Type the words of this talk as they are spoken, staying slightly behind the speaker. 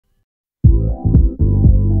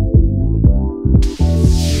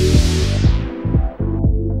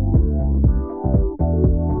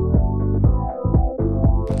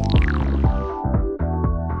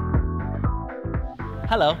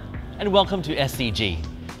Hello, and welcome to SCG.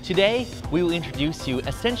 Today, we will introduce you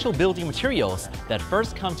essential building materials that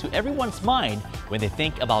first come to everyone's mind when they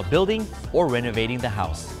think about building or renovating the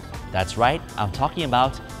house. That's right, I'm talking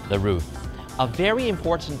about the roof, a very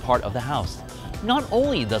important part of the house. Not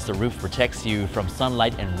only does the roof protect you from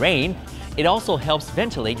sunlight and rain, it also helps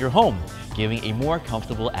ventilate your home, giving a more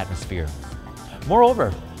comfortable atmosphere.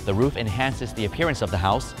 Moreover, the roof enhances the appearance of the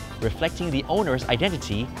house, reflecting the owner's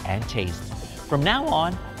identity and taste. From now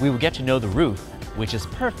on, we will get to know the roof, which is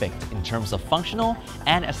perfect in terms of functional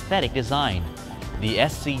and aesthetic design, the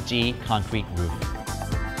SCG concrete roof.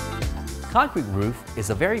 Concrete roof is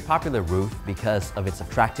a very popular roof because of its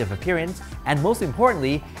attractive appearance and, most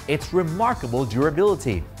importantly, its remarkable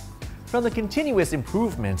durability. From the continuous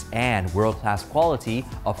improvement and world-class quality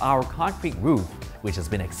of our concrete roof, which has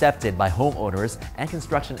been accepted by homeowners and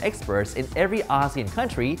construction experts in every ASEAN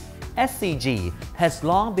country, SCG has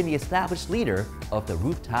long been the established leader of the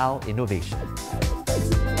roof tile innovation.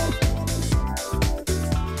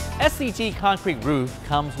 SCG concrete roof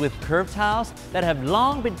comes with curved tiles that have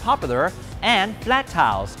long been popular and flat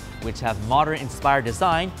tiles, which have modern-inspired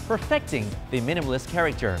design, perfecting the minimalist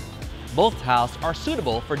character. Both tiles are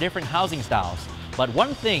suitable for different housing styles, but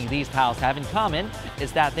one thing these tiles have in common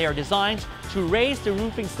is that they are designed to raise the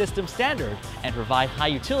roofing system standard and provide high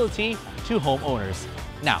utility to homeowners.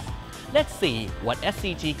 Now, let's see what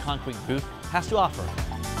SCG concrete roof has to offer.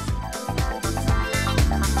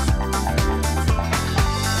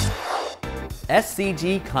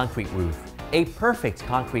 SCG concrete roof. A perfect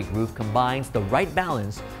concrete roof combines the right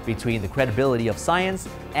balance between the credibility of science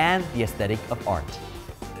and the aesthetic of art.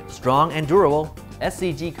 Strong and durable,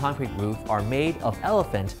 SCG concrete roofs are made of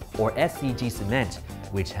elephant or SCG cement,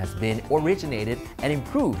 which has been originated and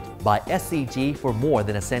improved by SCG for more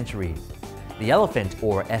than a century. The elephant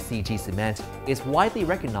or SCG cement is widely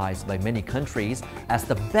recognized by many countries as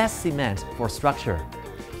the best cement for structure.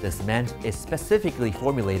 The cement is specifically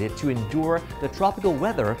formulated to endure the tropical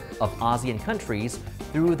weather of ASEAN countries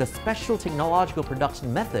through the special technological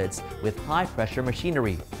production methods with high-pressure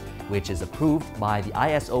machinery, which is approved by the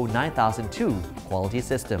ISO 9002 quality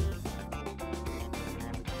system.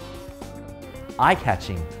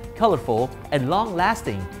 Eye-catching, colorful, and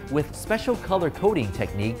long-lasting with special color coding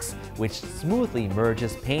techniques which smoothly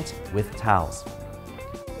merges paint with tiles.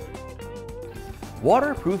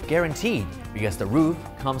 Waterproof guaranteed because the roof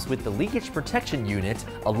comes with the leakage protection unit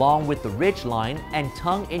along with the ridge line and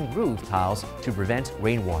tongue-in-groove tiles to prevent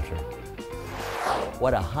rainwater.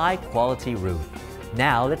 What a high-quality roof!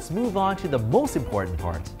 Now let's move on to the most important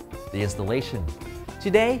part, the installation.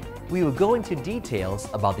 Today, we will go into details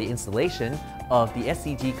about the installation of the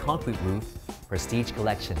SCG concrete roof Prestige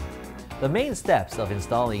Collection. The main steps of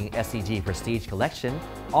installing SCG Prestige Collection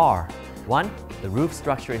are 1. The roof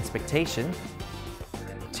structure inspection,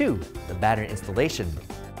 2. The batten installation,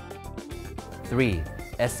 3.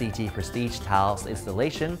 SCG Prestige tiles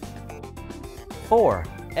installation, 4.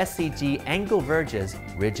 SCG angle verges,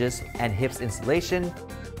 ridges, and hips installation,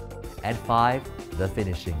 and 5. The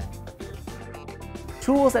finishing.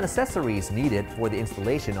 Tools and accessories needed for the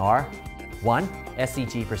installation are 1.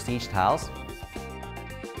 SCG Prestige tiles,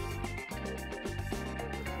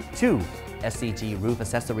 2. SCG roof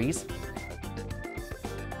accessories,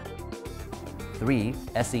 3.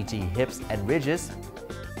 SCG hips and ridges,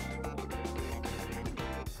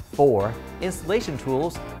 4. Installation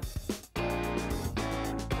tools,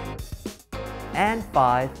 and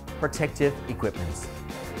 5. Protective equipments.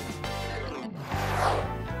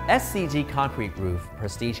 SCG concrete roof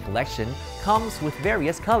Prestige Collection comes with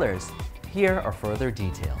various colors. Here are further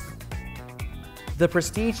details. The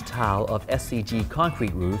Prestige tile of SCG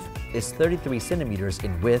concrete roof is 33 centimeters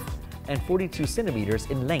in width and 42 centimeters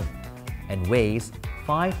in length and weighs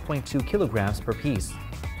 5.2 kilograms per piece.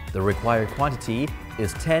 The required quantity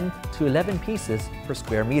is 10 to 11 pieces per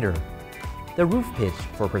square meter. The roof pitch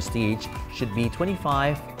for Prestige should be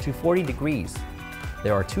 25 to 40 degrees.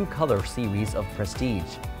 There are 2 color series of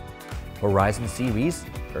Prestige: Horizon Series,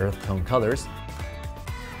 earth tone colors,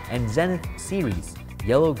 and Zenith Series,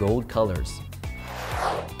 yellow gold colors.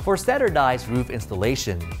 For standardized roof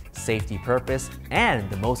installation, safety purpose, and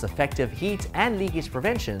the most effective heat and leakage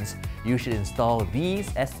preventions, you should install these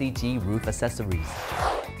SCG roof accessories.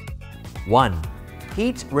 1.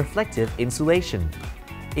 Heat reflective insulation.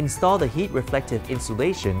 Install the heat reflective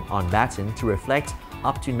insulation on batten to reflect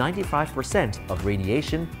up to 95% of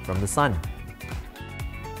radiation from the sun.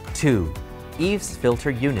 2. Eaves filter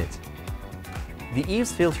unit. The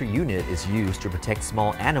eaves filter unit is used to protect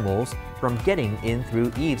small animals from getting in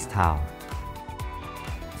through eaves tile.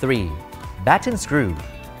 3. Batten screw.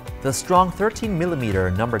 The strong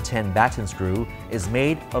 13mm number 10 batten screw is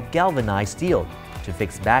made of galvanized steel to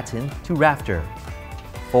fix batten to rafter.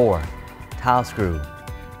 4. Tile screw.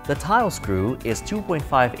 The tile screw is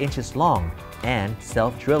 2.5 inches long and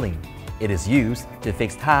self-drilling. It is used to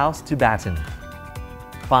fix tiles to batten.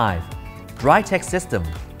 5. Dry-Tech system.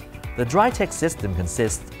 The Dry-Tech system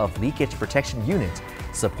consists of leakage protection unit,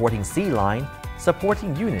 supporting C-line,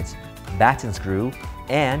 supporting unit, batten screw,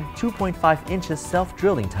 and 2.5 inches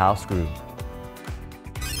self-drilling tile screw.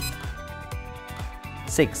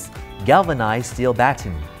 6. Galvanized steel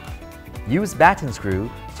batten. Use batten screw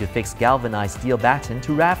to fix galvanized steel batten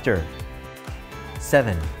to rafter.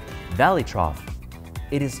 7. Valley trough.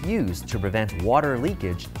 It is used to prevent water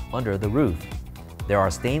leakage under the roof. There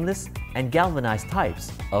are stainless and galvanized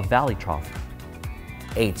types of valley trough.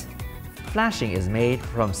 8. Flashing is made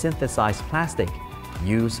from synthesized plastic,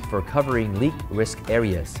 used for covering leak risk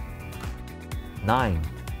areas. 9.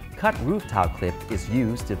 Cut roof tile clip is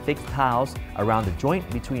used to fix tiles around the joint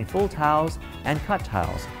between full tiles and cut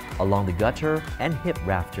tiles along the gutter and hip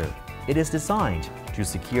rafter. It is designed to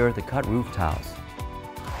secure the cut roof tiles.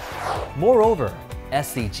 Moreover,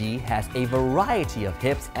 SCG has a variety of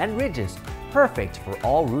hips and ridges perfect for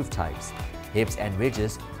all roof types. Hips and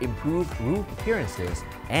ridges improve roof appearances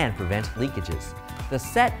and prevent leakages. The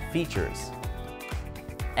set features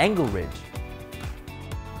angle ridge,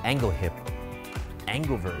 angle hip,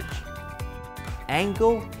 angle verge,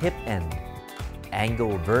 angle hip end,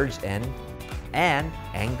 angle verge end, and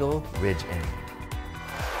angle ridge end.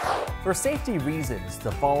 For safety reasons,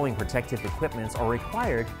 the following protective equipments are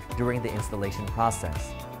required during the installation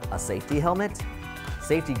process: a safety helmet,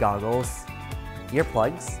 safety goggles,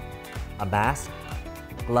 earplugs, a mask,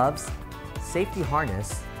 gloves, safety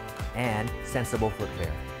harness, and sensible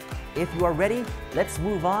footwear. If you are ready, let's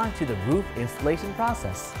move on to the roof installation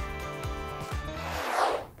process.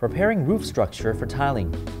 Preparing roof structure for tiling.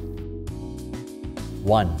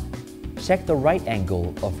 1. Check the right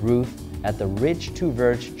angle of roof at the ridge to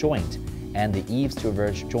verge joint and the eaves to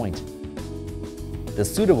verge joint. The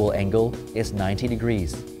suitable angle is 90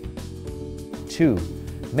 degrees. 2.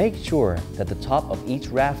 Make sure that the top of each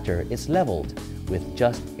rafter is leveled with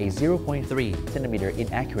just a 0.3 cm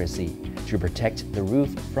inaccuracy to protect the roof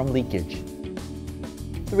from leakage.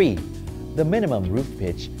 3. The minimum roof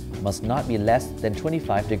pitch must not be less than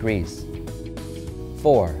 25 degrees.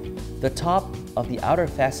 4. The top of the outer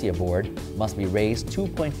fascia board must be raised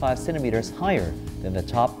 2.5 centimeters higher than the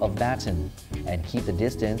top of batten, and keep the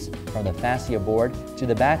distance from the fascia board to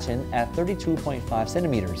the batten at 32.5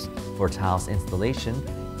 centimeters for tiles installation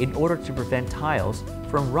in order to prevent tiles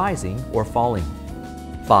from rising or falling.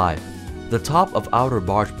 5. The top of outer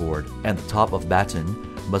barge board and the top of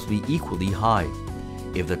batten must be equally high.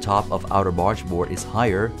 If the top of outer barge board is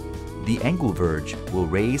higher, the angle verge will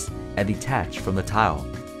raise and detach from the tile.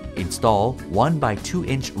 Install 1 by 2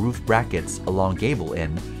 inch roof brackets along gable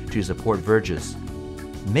end to support verges.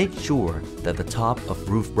 Make sure that the top of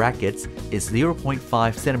roof brackets is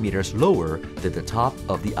 0.5 centimeters lower than the top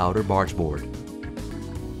of the outer barge board.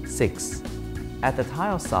 6. At the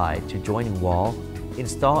tile side to joining wall,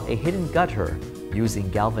 install a hidden gutter using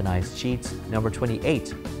galvanized sheets number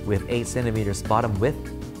 28 with 8 centimeters bottom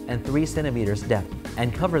width and 3 centimeters depth,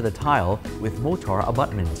 and cover the tile with mortar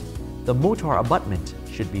abutment. The mortar abutment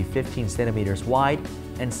should be 15 centimeters wide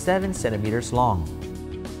and 7 centimeters long.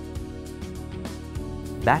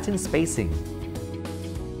 Batten spacing.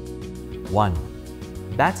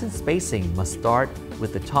 1. Batten spacing must start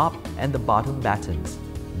with the top and the bottom battens,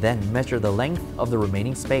 then measure the length of the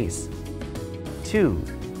remaining space. 2.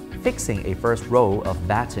 Fixing a first row of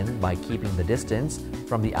batten by keeping the distance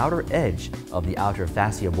from the outer edge of the outer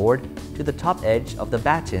fascia board to the top edge of the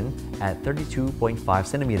batten at 32.5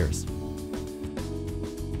 centimeters.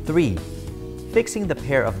 3. Fixing the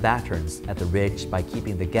pair of battens at the ridge by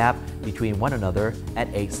keeping the gap between one another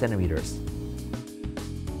at 8 centimeters.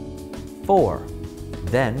 4.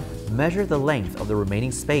 Then measure the length of the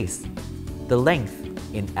remaining space. The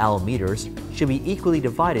length in L meters should be equally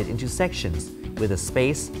divided into sections with a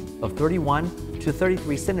space of 31 to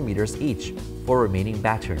 33 centimeters each for remaining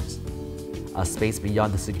battens. A space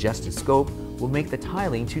beyond the suggested scope will make the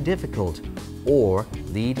tiling too difficult or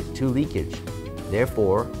lead to leakage.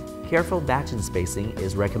 Therefore, careful batten spacing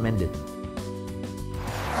is recommended.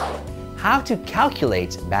 How to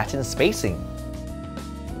calculate batten spacing?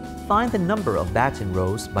 Find the number of batten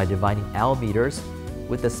rows by dividing L meters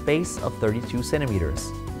with a space of 32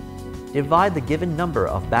 centimeters. Divide the given number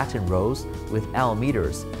of batten rows with L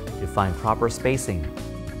meters to find proper spacing.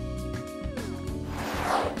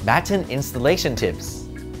 Batten installation tips.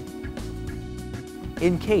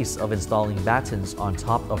 In case of installing battens on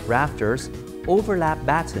top of rafters, overlap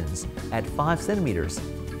battens at 5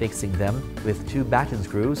 cm, fixing them with 2 batten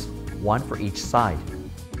screws, one for each side.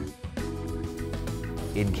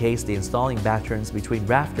 In case the installing battens between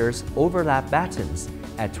rafters overlap battens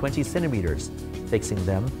at 20 cm, fixing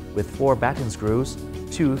them with 4 batten screws,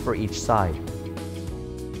 2 for each side.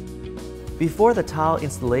 Before the tile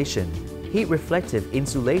installation, heat reflective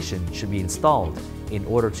insulation should be installed in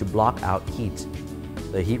order to block out heat.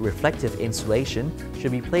 The heat reflective insulation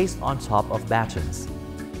should be placed on top of battens.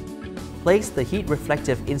 Place the heat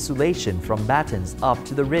reflective insulation from battens up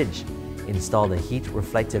to the ridge. Install the heat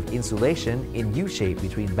reflective insulation in U-shape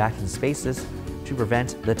between batten spaces to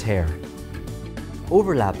prevent the tear.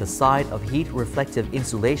 Overlap the side of heat reflective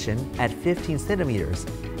insulation at 15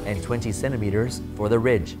 cm and 20 cm for the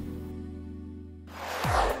ridge.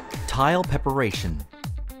 Tile preparation.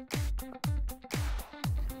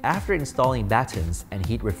 After installing battens and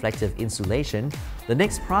heat reflective insulation, the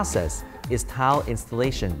next process is tile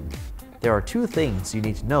installation. There are 2 things you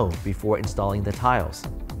need to know before installing the tiles.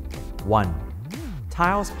 1.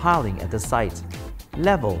 Tiles piling at the site.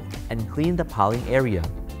 Level and clean the piling area.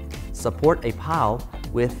 Support a pile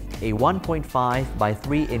with a 1.5 by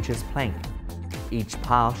 3 inches plank. Each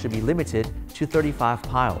pile should be limited to 35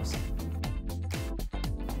 piles.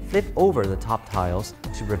 Flip over the top tiles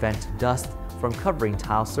to prevent dust from covering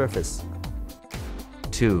tile surface.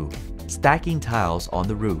 2. Stacking tiles on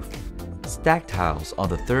the roof. Stack tiles on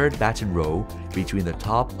the 3rd batten row between the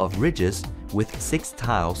top of ridges with 6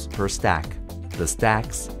 tiles per stack. The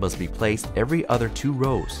stacks must be placed every other 2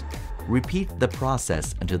 rows. Repeat the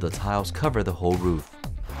process until the tiles cover the whole roof.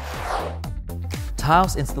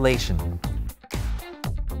 Tiles installation.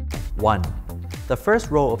 1. The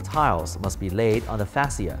first row of tiles must be laid on the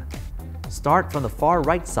fascia. Start from the far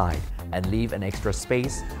right side and leave an extra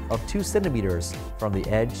space of 2 cm from the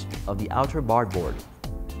edge of the outer board.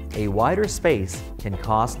 A wider space can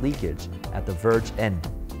cause leakage at the verge end.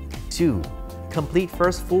 2. Complete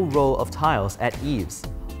first full row of tiles at eaves,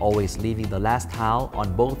 always leaving the last tile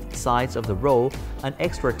on both sides of the row an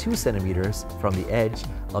extra 2 cm from the edge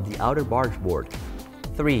of the outer board.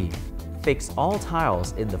 3. Fix all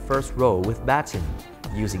tiles in the first row with batten,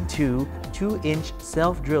 using 2 2-inch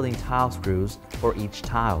self-drilling tile screws for each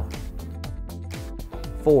tile.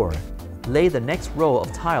 4. Lay the next row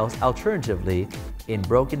of tiles alternatively in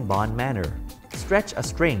broken bond manner. Stretch a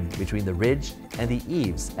string between the ridge and the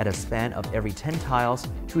eaves at a span of every 10 tiles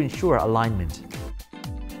to ensure alignment.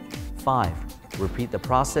 5. Repeat the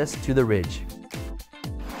process to the ridge.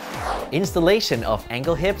 Installation of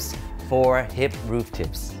angle hips for hip roof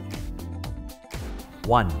tips.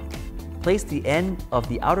 1. Place the end of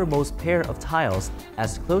the outermost pair of tiles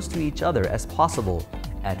as close to each other as possible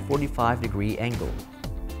at 45-degree angle.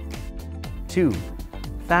 2.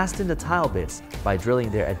 Fasten the tile bits by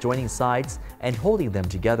drilling their adjoining sides and holding them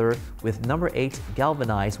together with number 8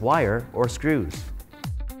 galvanized wire or screws.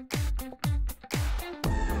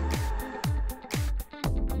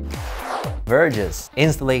 Verges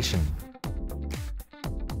installation.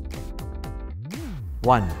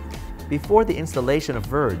 1. Before the installation of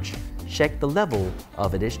verge, check the level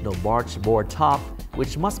of additional barge board top,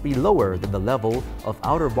 which must be lower than the level of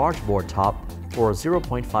outer barge board top for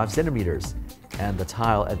 0.5 cm, and the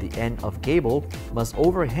tile at the end of gable must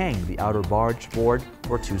overhang the outer barge board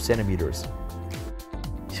for 2 cm.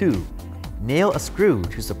 2. Nail a screw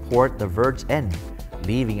to support the verge end,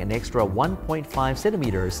 leaving an extra 1.5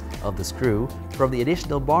 cm of the screw from the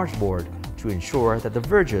additional barge board to ensure that the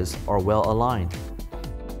verges are well aligned.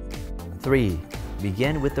 3.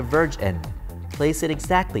 Begin with the verge end. Place it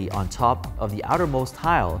exactly on top of the outermost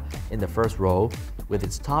tile in the first row, with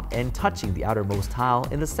its top end touching the outermost tile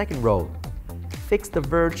in the second row. Fix the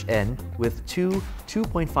verge end with 2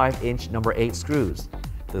 2.5-inch number 8 screws.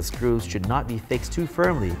 The screws should not be fixed too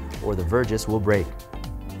firmly or the verges will break.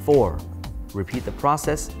 4. Repeat the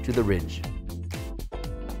process to the ridge.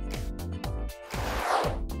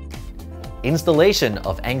 Installation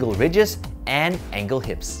of angle ridges and angle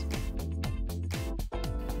hips.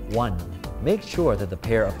 1. Make sure that the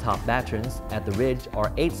pair of top battens at the ridge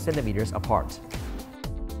are 8 cm apart.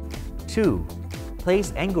 2.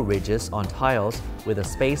 Place angle ridges on tiles with a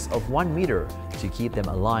space of 1 meter to keep them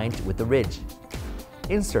aligned with the ridge.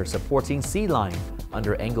 Insert supporting C-line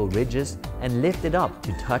under angle ridges and lift it up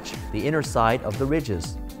to touch the inner side of the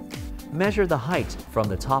ridges. Measure the height from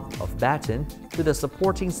the top of batten to the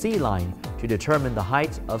supporting C-line to determine the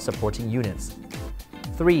height of supporting units.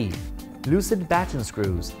 3. Loosen batten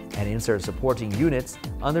screws and insert supporting units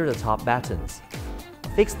under the top battens.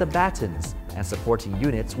 Fix the battens and supporting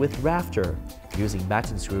units with rafter using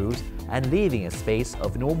batten screws and leaving a space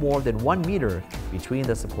of no more than 1 meter between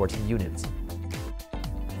the supporting units.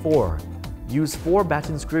 4. Use 4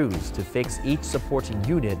 batten screws to fix each supporting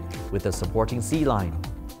unit with the supporting C-line.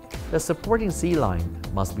 The supporting C-line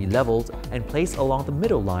must be leveled and placed along the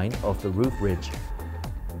middle line of the roof ridge.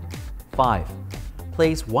 5.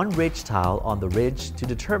 Place 1 ridge tile on the ridge to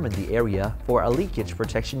determine the area for a leakage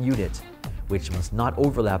protection unit, which must not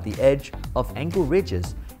overlap the edge of angle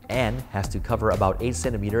ridges and has to cover about 8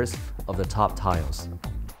 centimeters of the top tiles.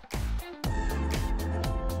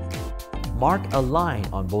 Mark a line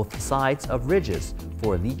on both sides of ridges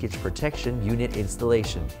for leakage protection unit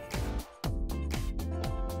installation.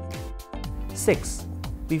 6.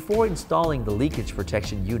 Before installing the leakage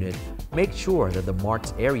protection unit, make sure that the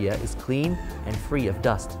marked area is clean and free of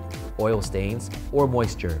dust, oil stains, or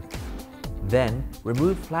moisture. Then,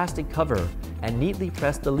 remove plastic cover and neatly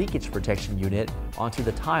press the leakage protection unit onto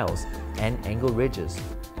the tiles and angle ridges.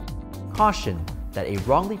 Caution that a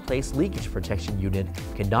wrongly placed leakage protection unit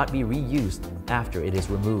cannot be reused after it is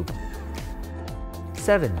removed.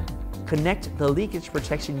 7. Connect the leakage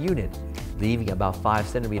protection unit, leaving about 5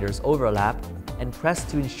 centimeters overlap, and press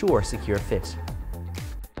to ensure secure fit.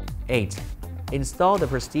 8. Install the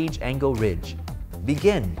Prestige angle ridge.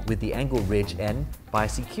 Begin with the angle ridge end by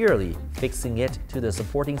securely fixing it to the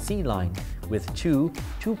supporting C-line with 2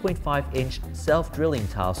 2.5-inch self-drilling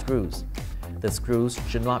tile screws. The screws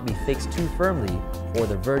should not be fixed too firmly or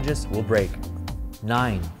the verges will break.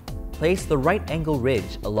 9. Place the right angle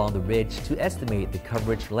ridge along the ridge to estimate the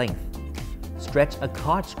coverage length. Stretch a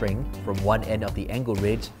cod string from one end of the angle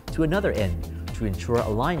ridge to another end to ensure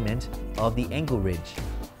alignment of the angle ridge.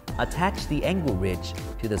 Attach the angle ridge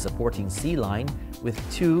to the supporting C-line with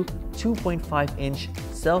 2 2.5-inch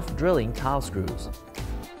self-drilling tile screws.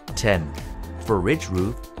 10. For ridge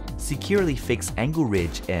roof, securely fix angle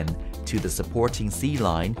ridge end to the supporting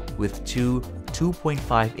C-line with 2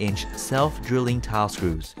 2.5-inch self-drilling tile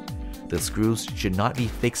screws. The screws should not be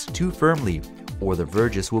fixed too firmly or the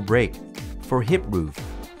verges will break. For hip roof,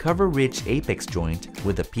 cover ridge apex joint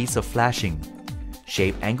with a piece of flashing.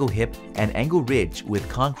 Shape angle hip and angle ridge with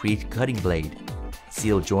concrete cutting blade.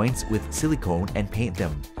 Seal joints with silicone and paint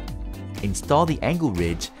them. Install the angle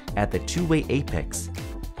ridge at the two-way apex.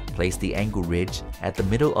 Place the angle ridge at the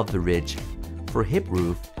middle of the ridge. For hip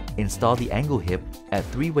roof, install the angle hip at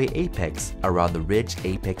three-way apex around the ridge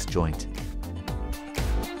apex joint.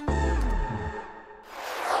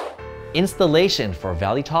 Installation for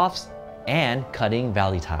valley troughs and cutting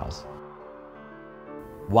valley tiles.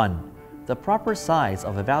 1. The proper size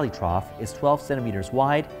of a valley trough is 12 centimeters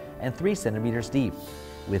wide and 3 centimeters deep,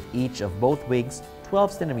 with each of both wings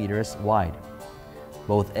 12 centimeters wide.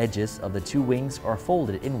 Both edges of the two wings are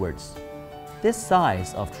folded inwards. This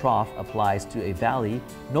size of trough applies to a valley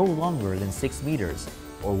no longer than 6 meters,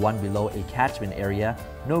 or one below a catchment area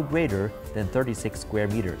no greater than 36 square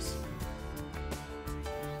meters.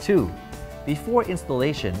 2. Before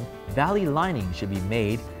installation, valley lining should be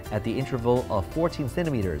made at the interval of 14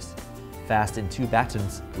 centimeters. Fasten 2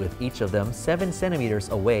 battens with each of them 7 centimeters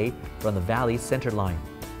away from the valley's center line.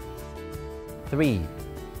 3.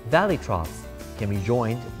 Valley troughs can be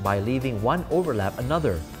joined by leaving one overlap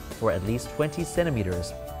another for at least 20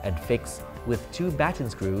 centimeters and fixed with 2 batten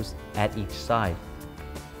screws at each side.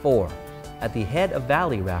 4. At the head of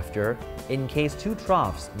valley rafter, in case 2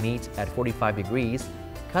 troughs meet at 45 degrees,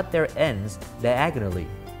 cut their ends diagonally.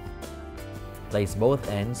 Place both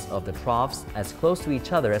ends of the troughs as close to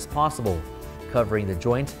each other as possible, covering the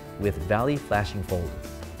joint with valley flashing fold.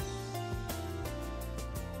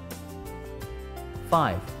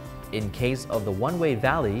 5. In case of the one-way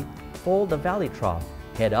valley, fold the valley trough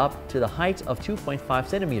head up to the height of 2.5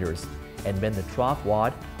 centimeters and bend the trough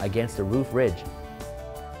wad against the roof ridge.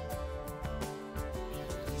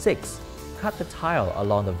 6. Cut the tile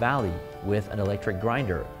along the valley with an electric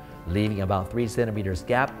grinder, leaving about 3 centimeters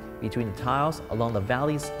gap between the tiles along the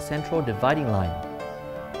valley's central dividing line.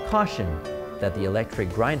 Caution that the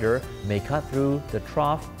electric grinder may cut through the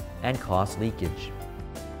trough and cause leakage.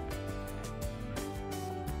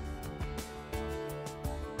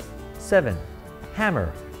 7.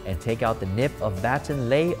 Hammer and take out the nip of batten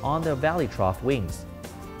lay on the valley trough wings.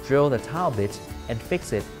 Drill the tile bit and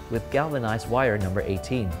fix it with galvanized wire number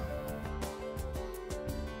 18.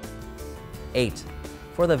 8.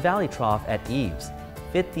 For the valley trough at eaves,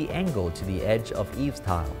 fit the angle to the edge of eaves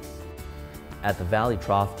tile. At the valley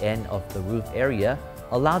trough end of the roof area,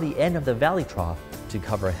 allow the end of the valley trough to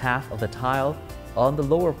cover half of the tile on the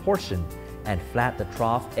lower portion and flat the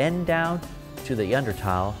trough end down to the under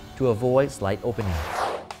tile to avoid slight opening.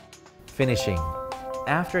 Finishing.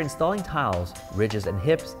 After installing tiles, ridges and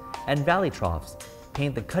hips, and valley troughs.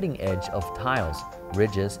 Paint the cutting edge of tiles,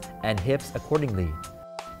 ridges, and hips accordingly.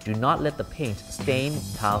 Do not let the paint stain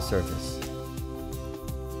tile surface.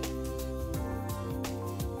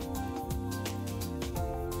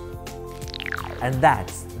 And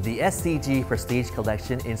that's the SCG Prestige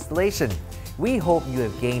Collection installation. We hope you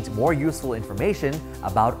have gained more useful information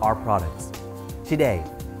about our products. Today,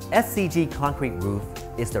 SCG Concrete Roof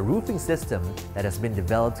is the roofing system that has been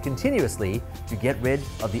developed continuously to get rid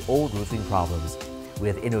of the old roofing problems.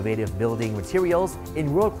 With innovative building materials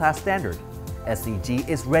in world-class standard, SCG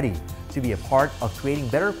is ready to be a part of creating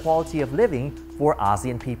better quality of living for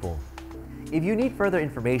ASEAN people. If you need further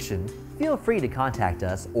information, feel free to contact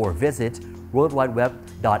us or visit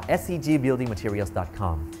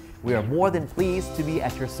worldwideweb.scgbuildingmaterials.com. We are more than pleased to be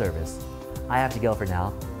at your service. I have to go for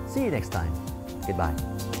now. See you next time. Goodbye.